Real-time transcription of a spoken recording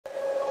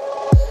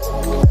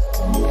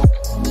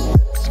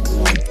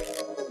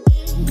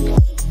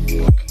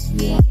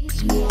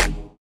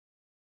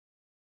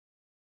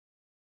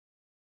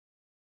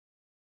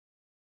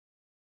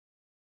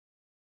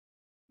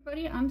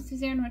Everybody, I'm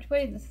Suzanne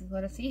Ridgway. This is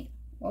Let Us Eat.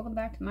 Welcome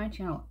back to my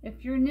channel.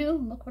 If you're new,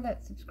 look for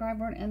that subscribe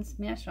button and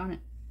smash on it.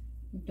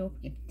 Don't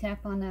forget to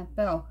tap on that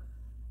bell.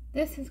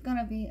 This is going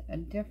to be a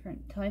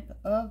different type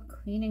of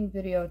cleaning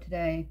video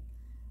today.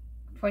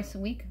 Twice a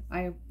week,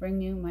 I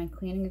bring you my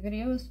cleaning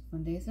videos.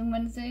 Mondays and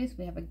Wednesdays,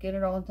 we have a Get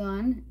It All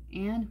Done,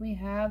 and we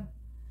have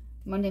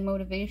Monday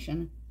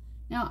Motivation.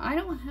 Now, I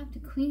don't have to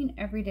clean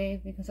every day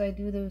because I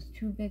do those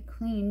two big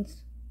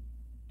cleans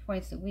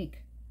twice a week.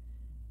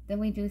 Then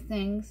we do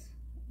things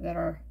that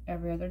are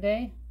every other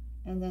day,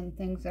 and then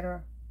things that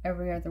are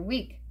every other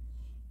week.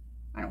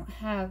 I don't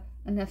have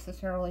a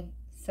necessarily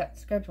set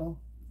schedule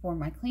for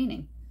my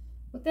cleaning.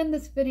 Within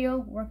this video,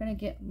 we're going to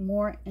get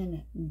more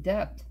in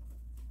depth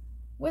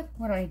with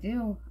what I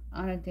do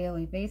on a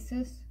daily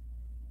basis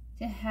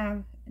to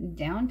have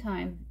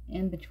downtime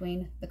in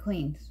between the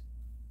cleans.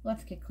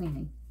 Let's get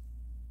cleaning.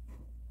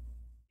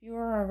 If you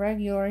are a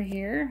regular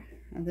here,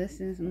 this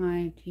is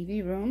my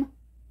TV room,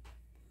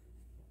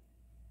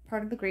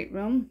 part of the great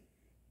room.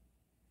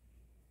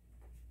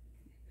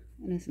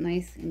 And it's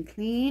nice and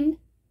clean.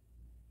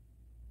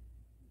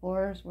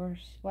 Floors were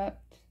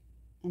swept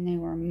and they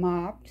were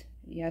mopped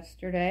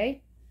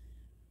yesterday.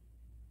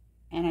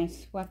 And I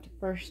swept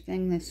first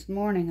thing this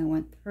morning. I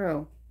went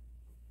through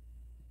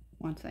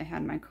once I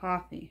had my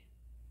coffee.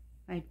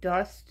 I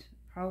dust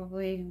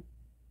probably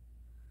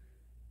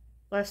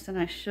less than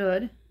I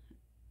should.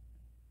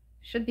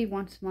 Should be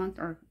once a month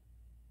or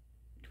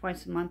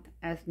twice a month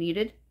as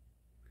needed.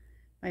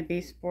 My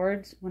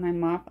baseboards, when I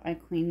mop, I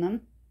clean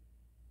them.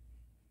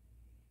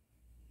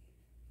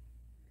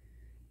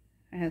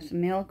 I have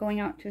some mail going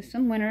out to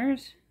some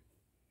winners.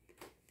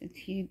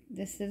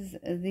 This is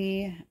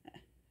the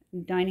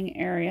dining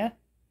area,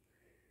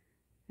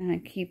 and I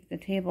keep the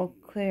table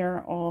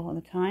clear all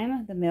the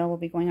time. The mail will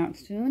be going out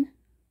soon.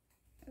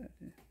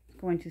 It's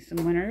going to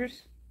some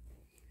winners.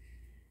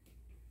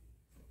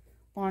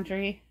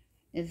 Laundry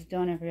is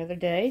done every other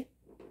day,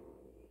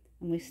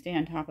 and we stay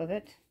on top of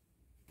it.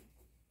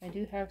 I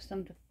do have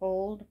some to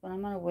fold, but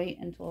I'm going to wait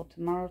until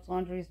tomorrow's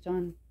laundry is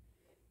done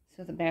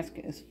so the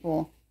basket is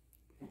full.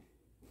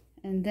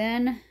 And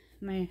then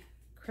my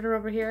critter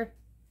over here,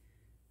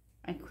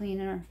 I clean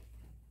her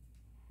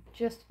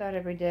just about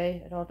every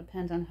day. It all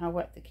depends on how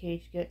wet the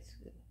cage gets.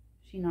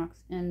 She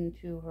knocks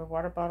into her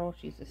water bottle.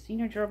 She's a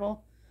senior gerbil,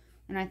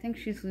 and I think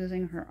she's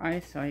losing her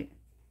eyesight.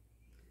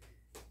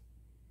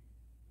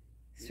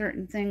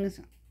 Certain things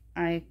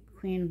I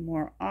clean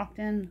more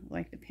often,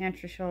 like the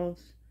pantry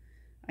shelves.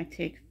 I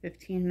take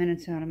 15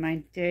 minutes out of my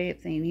day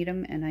if they need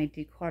them, and I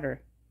declutter.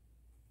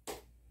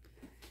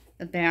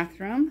 The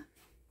bathroom,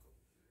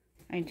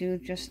 I do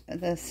just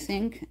the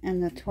sink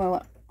and the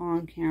toilet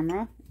on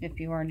camera if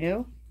you are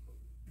new.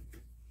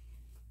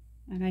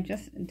 And I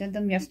just did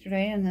them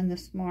yesterday, and then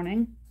this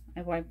morning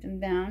I wiped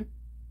them down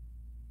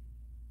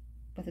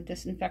with a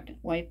disinfectant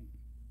wipe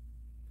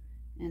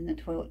in the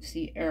toilet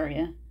seat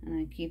area, and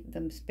I keep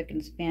them spick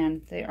and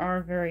span. They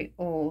are very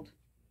old.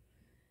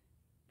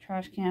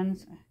 Trash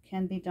cans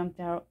can be dumped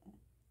out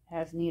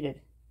as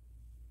needed.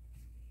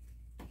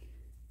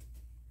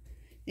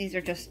 These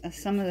are just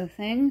some of the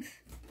things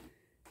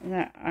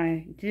that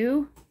I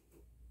do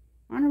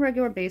on a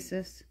regular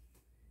basis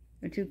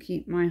to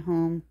keep my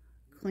home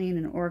clean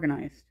and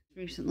organized.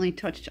 Recently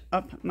touched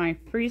up my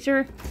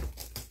freezer.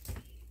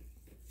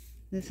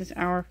 This is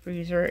our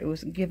freezer. It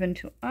was given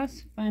to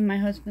us by my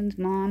husband's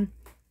mom.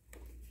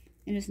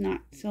 It is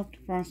not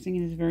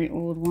self-defrosting. It is a very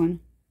old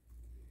one,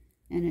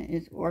 and it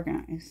is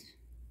organized.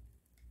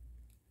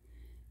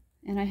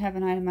 And I have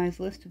an itemized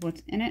list of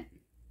what's in it,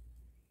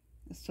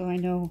 so I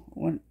know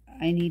what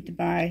I need to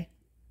buy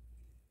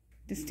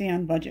to stay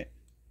on budget.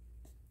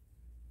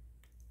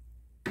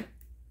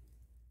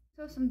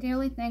 So some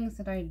daily things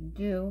that I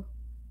do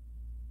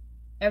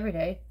every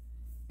day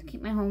to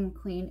keep my home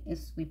clean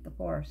is sweep the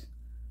floors,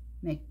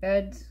 make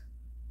beds.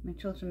 My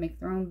children make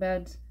their own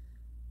beds.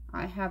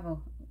 I have a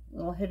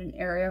little hidden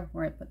area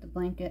where I put the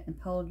blanket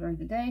and pillow during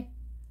the day,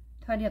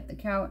 tidy up the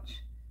couch.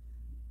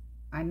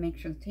 I make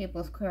sure the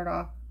table is cleared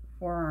off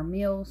for our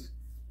meals.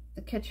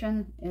 The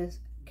kitchen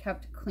is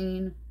kept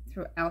clean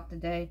throughout the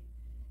day.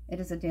 It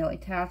is a daily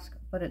task,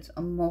 but it's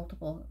a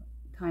multiple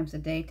times a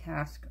day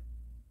task.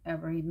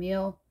 Every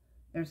meal,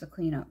 there's a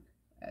cleanup.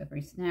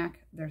 Every snack,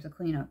 there's a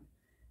cleanup.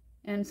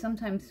 And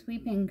sometimes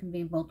sweeping can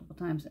be multiple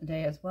times a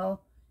day as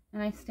well,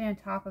 and I stay on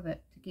top of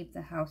it to keep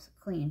the house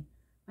clean.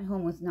 My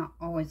home was not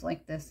always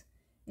like this.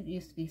 It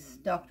used to be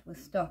stuffed with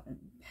stuff and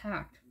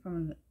packed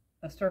from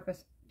the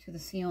surface to the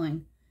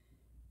ceiling.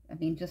 I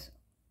mean, just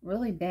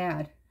really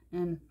bad.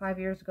 And 5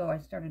 years ago, I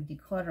started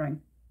decluttering.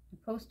 I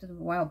posted a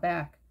while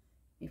back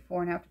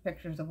before and after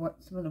pictures of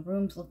what some of the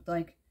rooms looked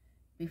like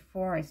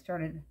before I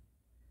started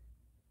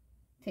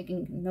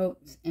taking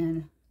notes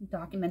and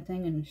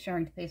documenting and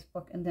sharing to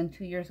Facebook. And then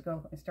 2 years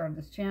ago, I started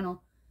this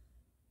channel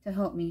to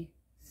help me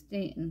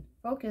stay in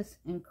focus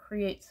and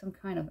create some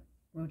kind of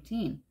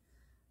routine.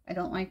 I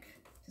don't like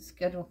to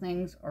schedule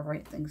things or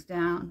write things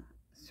down.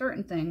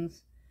 Certain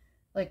things,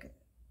 like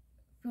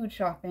food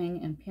shopping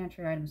and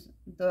pantry items,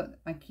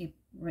 I keep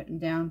written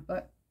down,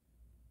 but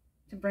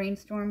to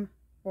brainstorm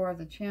for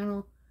the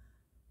channel.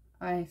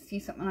 I see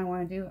something I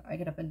want to do, I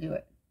get up and do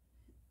it.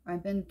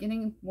 I've been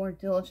getting more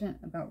diligent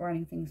about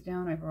writing things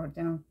down. I wrote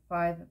down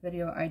 5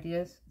 video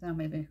ideas that I'm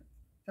going to be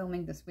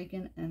filming this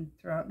weekend and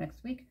throughout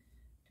next week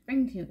to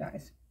bring to you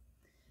guys.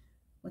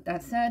 With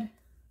that said,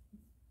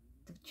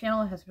 the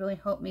channel has really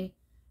helped me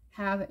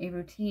have a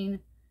routine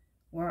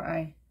where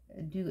I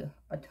do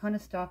a ton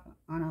of stuff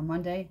on a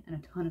Monday and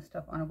a ton of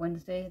stuff on a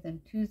Wednesday.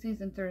 Then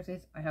Tuesdays and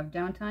Thursdays I have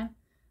downtime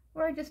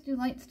where I just do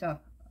light stuff.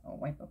 I'll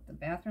wipe up the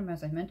bathroom,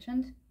 as I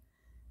mentioned.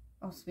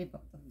 I'll sweep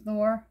up the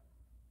floor,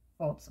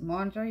 fold some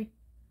laundry,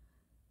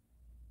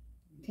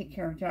 take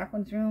care of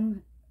Jacqueline's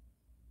room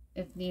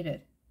if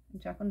needed.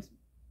 Jacqueline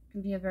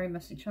can be a very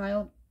messy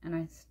child, and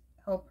I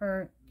help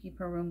her keep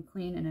her room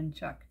clean and in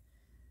check.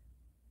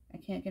 I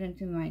can't get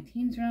into my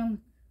teens'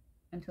 room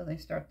until they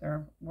start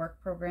their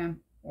work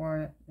program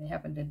or they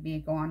happen to be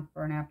gone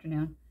for an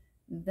afternoon.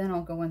 Then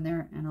I'll go in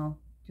there and I'll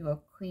do a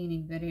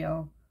cleaning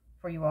video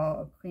for you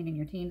all of cleaning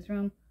your teens'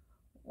 room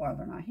while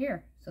they're not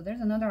here. So there's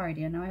another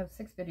idea. Now I have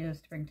 6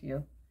 videos to bring to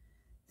you.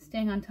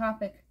 Staying on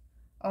topic,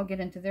 I'll get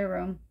into their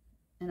room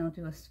and I'll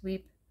do a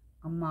sweep,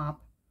 a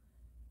mop,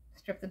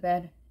 strip the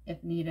bed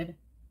if needed.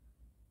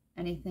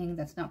 Anything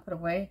that's not put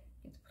away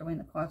gets put away in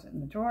the closet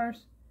and the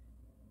drawers.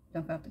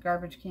 Dump out the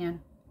garbage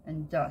can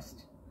and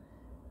dust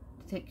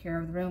to take care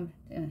of the room,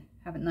 to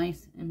have it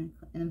nice and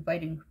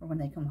inviting for when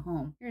they come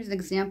home. Here's an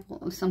example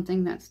of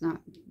something that's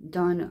not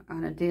done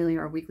on a daily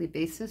or weekly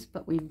basis,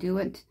 but we do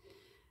it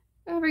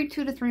every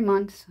 2 to 3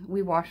 months.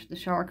 We wash the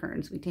shower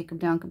curtains. We take them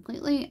down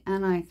completely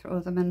and I throw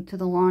them into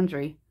the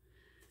laundry.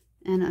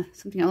 And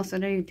something else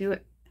that I do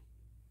it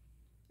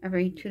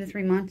every 2 to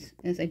 3 months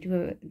is I do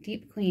a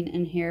deep clean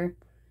in here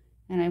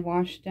and I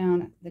wash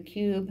down the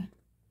cube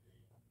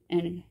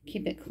and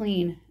keep it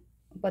clean.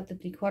 But the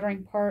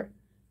decluttering part,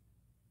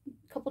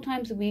 a couple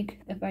times a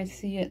week, if I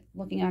see it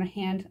looking out of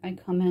hand, I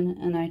come in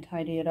and I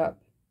tidy it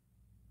up.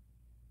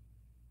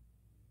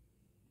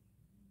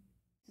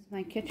 This is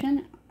my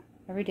kitchen.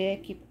 Every day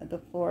I keep the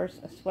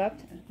floors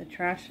swept. The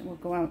trash will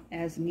go out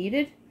as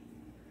needed.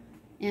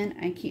 And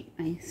I keep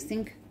my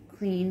sink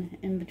clean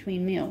in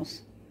between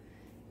meals.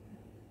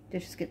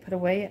 Dishes get put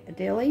away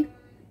daily.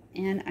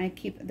 And I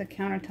keep the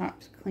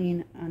countertops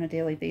clean on a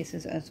daily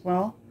basis as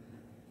well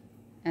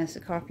as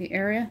the coffee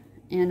area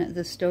and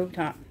the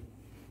stovetop.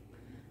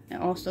 I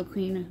also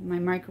clean my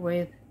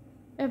microwave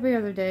every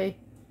other day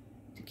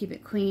to keep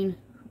it clean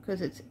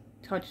because it's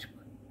touched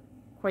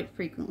quite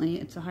frequently.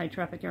 It's a high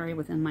traffic area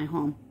within my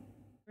home.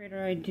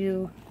 I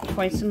do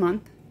twice a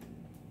month.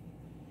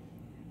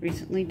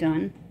 Recently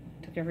done.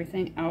 Took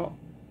everything out.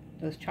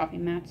 Those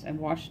chopping mats, I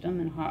washed them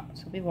in hot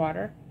soapy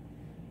water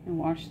and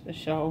washed the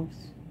shelves.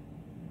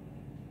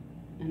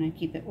 And I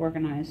keep it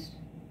organized.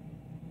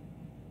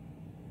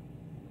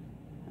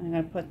 I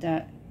gotta put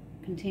that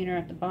container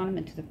at the bottom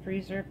into the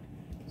freezer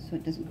so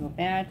it doesn't go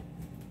bad.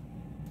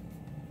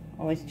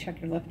 Always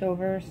check your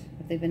leftovers.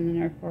 If they've been in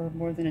there for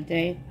more than a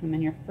day, put them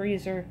in your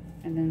freezer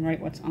and then write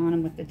what's on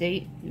them with the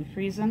date. You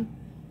freeze them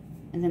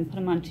and then put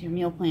them onto your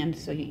meal plan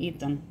so you eat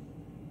them.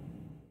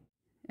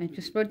 I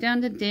just wrote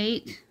down the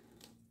date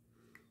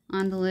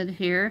on the lid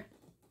here.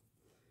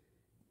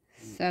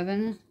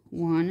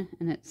 7/1,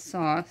 and it's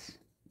sauce.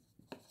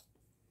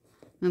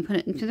 I'm gonna put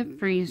it into the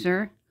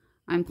freezer.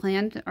 I'm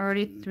planned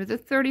already through the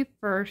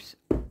 31st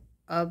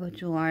of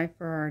July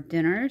for our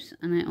dinners,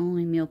 and I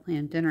only meal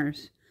plan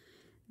dinners.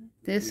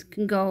 This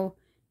can go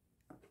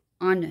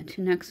on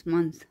to next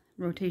month's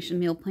rotation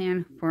meal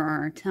plan for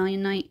our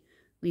Italian night.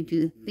 We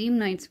do theme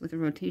nights with a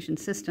rotation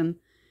system,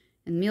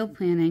 and meal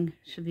planning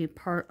should be a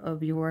part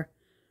of your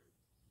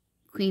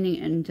cleaning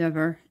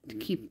endeavor to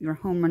keep your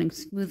home running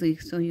smoothly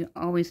so you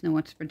always know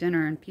what's for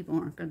dinner and people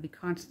aren't going to be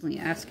constantly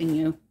asking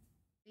you.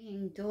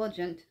 Being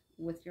diligent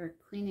with your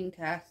cleaning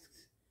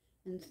tasks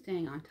and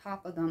staying on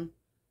top of them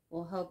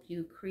will help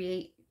you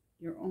create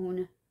your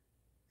own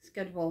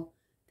schedule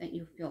that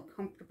you feel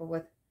comfortable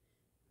with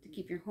to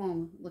keep your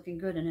home looking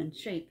good and in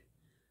shape.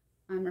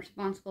 I'm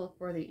responsible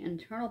for the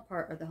internal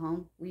part of the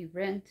home. We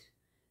rent.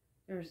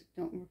 There's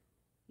no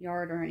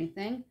yard or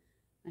anything.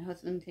 My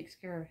husband takes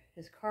care of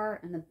his car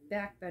and the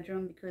back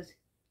bedroom because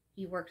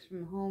he works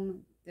from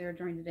home there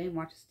during the day and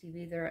watches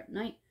TV there at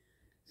night.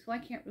 So I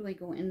can't really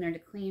go in there to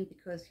clean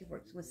because he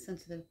works with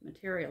sensitive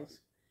materials.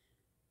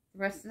 The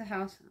rest of the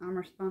house I'm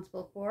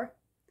responsible for,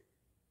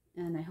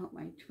 and I help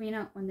my tween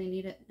out when they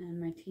need it, and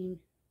my teen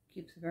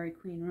keeps a very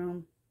clean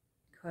room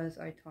because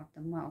I taught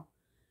them well.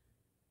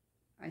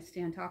 I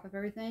stay on top of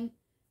everything,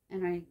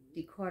 and I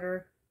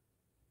declutter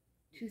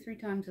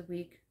 2-3 times a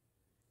week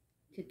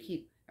to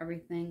keep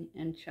everything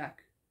in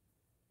check.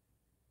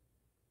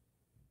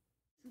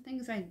 Some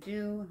things I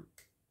do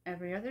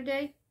every other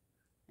day,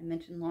 I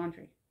mentioned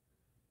laundry.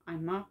 I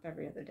mop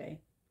every other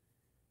day.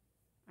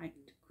 I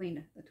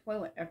clean the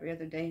toilet every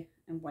other day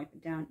and wipe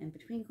it down in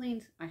between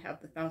cleans. I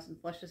have the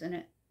 1,000 flushes in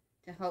it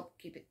to help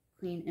keep it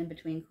clean in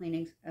between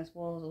cleanings, as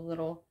well as a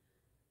little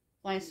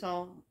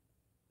Lysol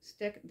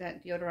stick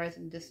that deodorizes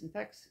and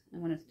disinfects,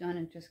 and when it's done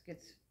it just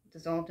gets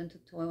dissolved into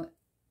the toilet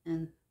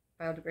and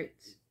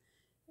biodegrades.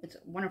 It's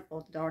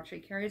wonderful. The Dollar Tree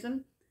carries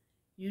them,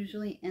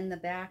 usually in the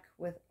back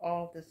with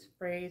all the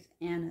sprays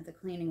and the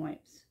cleaning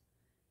wipes.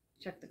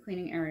 Check the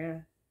cleaning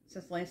area. It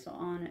says Lysol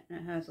on it, and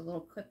it has a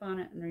little clip on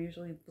it, and they're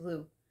usually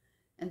blue.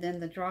 And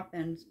then the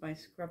drop-ins by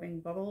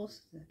Scrubbing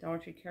Bubbles, the Dollar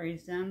Tree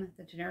carries them.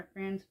 The generic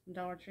brands from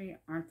Dollar Tree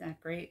aren't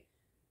that great,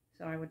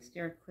 so I would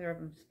steer clear of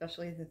them,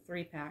 especially the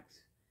 3-packs.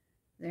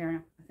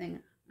 They're a thing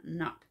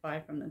not to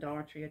buy from the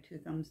Dollar Tree, a 2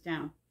 thumbs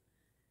down.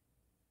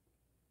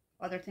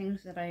 Other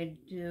things that I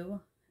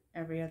do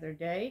every other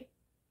day,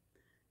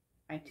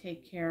 I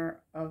take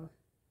care of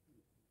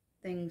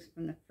things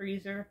from the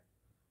freezer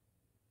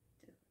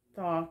to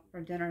thaw for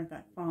dinner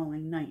that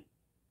following night.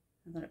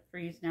 I let it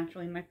freeze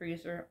naturally in my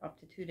freezer up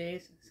to 2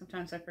 days.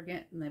 Sometimes I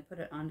forget and I put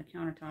it on the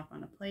countertop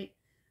on a plate.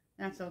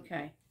 That's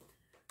okay.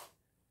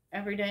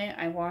 Every day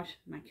I wash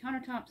my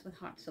countertops with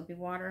hot soapy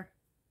water.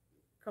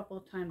 A couple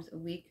of times a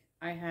week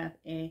I have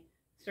a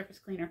surface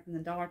cleaner from the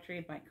Dollar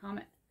Tree by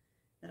Comet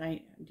that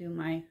I do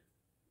my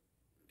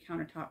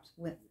countertops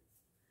with.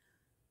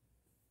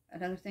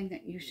 Another thing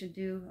that you should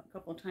do a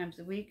couple of times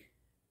a week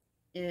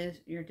is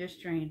your dish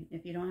drain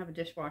if you don't have a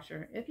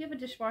dishwasher. If you have a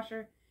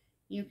dishwasher,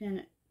 you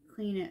can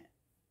clean it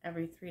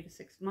every 3 to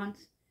 6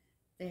 months.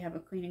 They have a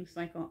cleaning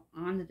cycle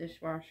on the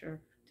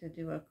dishwasher to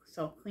do a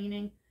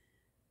self-cleaning.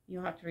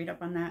 You'll have to read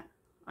up on that.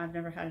 I've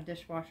never had a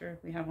dishwasher.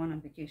 We have one on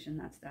vacation,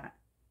 that's that.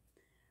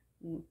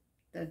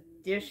 The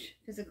dish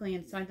physically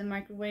inside the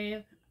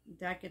microwave,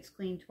 that gets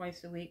cleaned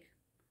twice a week.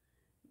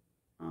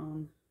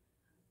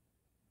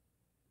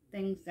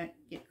 Things that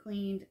get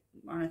cleaned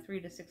on a 3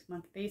 to 6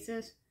 month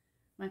basis,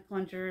 my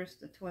plungers,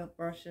 the toilet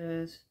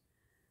brushes,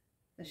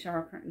 the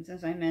shower curtains,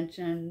 as I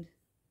mentioned.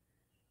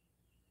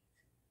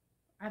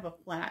 I have a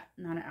flat,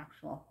 not an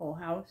actual whole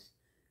house,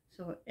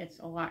 so it's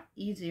a lot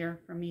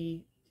easier for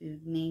me to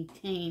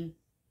maintain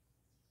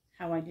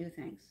how I do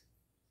things.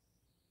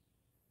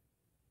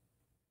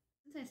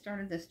 Since I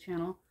started this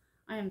channel,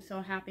 I am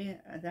so happy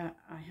that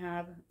I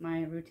have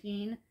my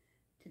routine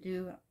to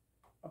do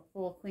a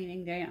full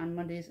cleaning day on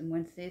Mondays and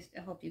Wednesdays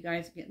to help you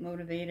guys get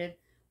motivated.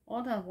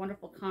 All the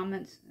wonderful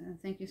comments,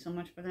 thank you so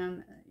much for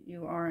them.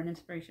 You are an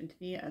inspiration to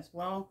me as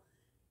well,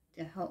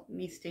 to help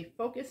me stay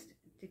focused,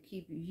 to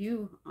keep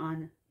you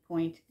on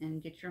point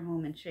and get your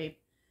home in shape.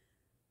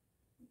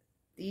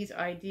 These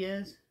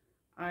ideas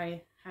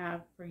I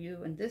have for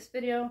you in this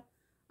video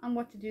on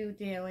what to do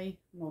daily,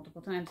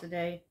 multiple times a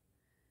day,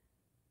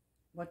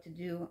 what to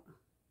do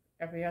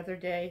every other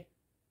day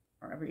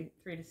or every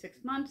 3 to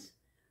 6 months,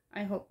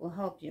 I hope will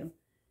help you.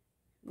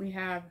 We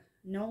have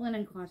no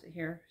linen closet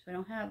here, so I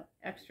don't have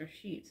extra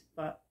sheets,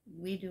 but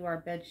we do our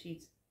bed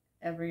sheets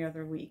every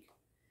other week.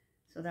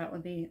 So that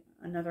would be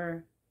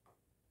another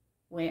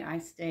way I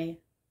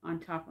stay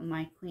on top of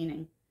my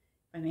cleaning,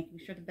 by making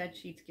sure the bed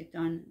sheets get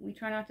done. We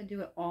try not to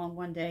do it all in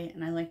one day,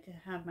 and I like to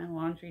have my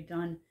laundry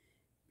done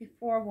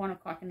before 1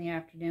 o'clock in the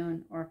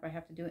afternoon, or if I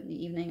have to do it in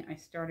the evening, I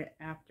start it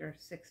after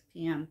 6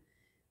 p.m.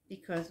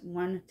 because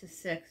 1 to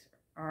 6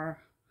 are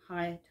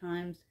high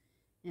times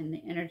and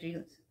the energy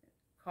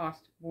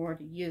cost more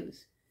to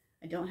use.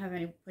 I don't have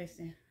any place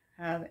to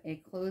have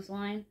a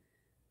clothesline,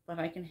 but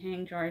I can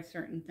hang dry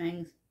certain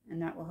things,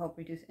 and that will help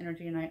reduce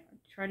energy. And I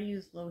try to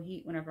use low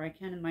heat whenever I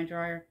can in my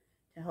dryer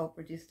to help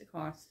reduce the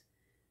cost.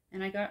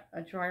 And I got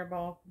a dryer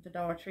ball from the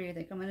Dollar Tree.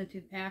 They come in a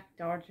 2-pack.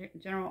 Dollar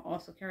General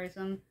also carries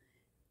them.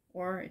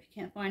 Or if you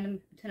can't find them,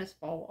 a tennis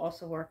ball will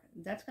also work.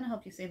 That's going to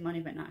help you save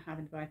money by not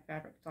having to buy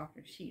fabric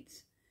softener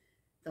sheets.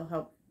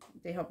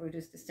 They help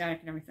reduce the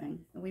static and everything.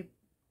 And we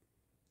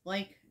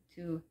like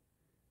to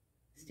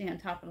stay on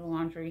top of the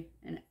laundry,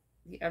 and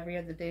the every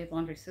other day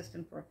laundry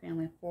system for a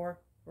family of 4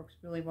 works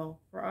really well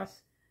for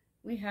us.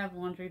 We have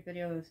laundry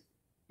videos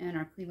in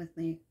our Clean With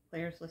Me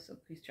players list, so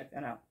please check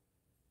that out.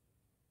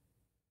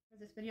 For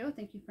this video,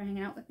 thank you for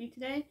hanging out with me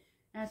today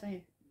as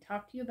I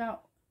talk to you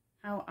about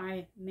how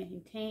I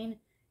maintain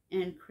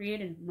and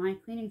created my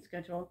cleaning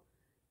schedule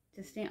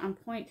to stay on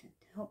point to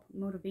help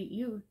motivate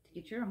you to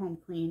get your home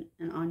clean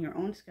and on your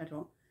own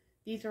schedule.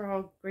 These are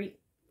all great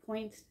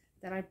points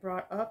that I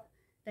brought up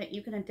that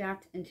you can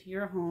adapt into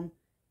your home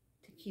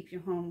to keep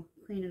your home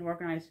clean and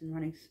organized and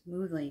running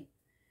smoothly.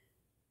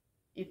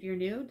 If you're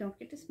new, don't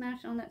forget to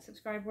smash on that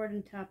subscribe button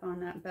and tap on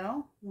that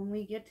bell. When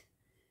we get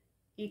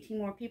 18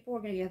 more people,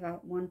 we're going to give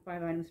out 1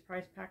 5-items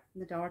prize pack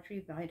from the Dollar Tree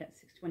valued at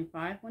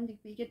 $6.25. When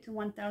we get to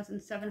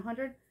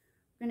 1,700,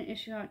 we're going to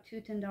issue out 2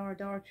 $10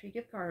 Dollar Tree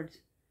gift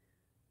cards.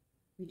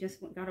 We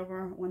just got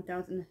over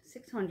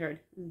 1,600.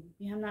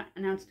 We have not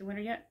announced a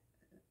winner yet.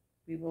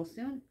 We will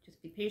soon.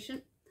 Just be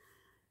patient.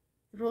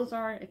 The rules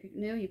are, if you're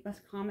new, you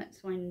must comment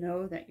so I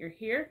know that you're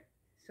here,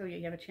 so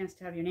you have a chance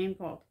to have your name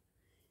called.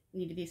 You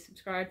need to be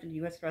subscribed and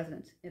U.S.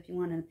 residents. If you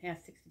won in the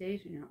past 60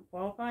 days and you're not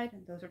qualified,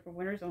 those are for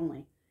winners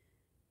only.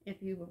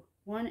 If you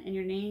won and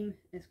your name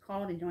is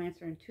called and you don't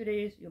answer in 2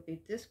 days, you'll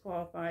be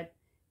disqualified.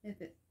 If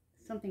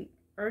something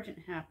urgent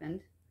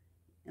happened,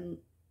 and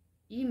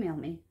email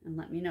me and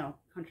let me know.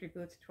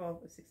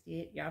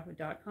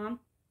 countryboots1268@yahoo.com.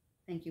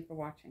 Thank you for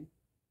watching.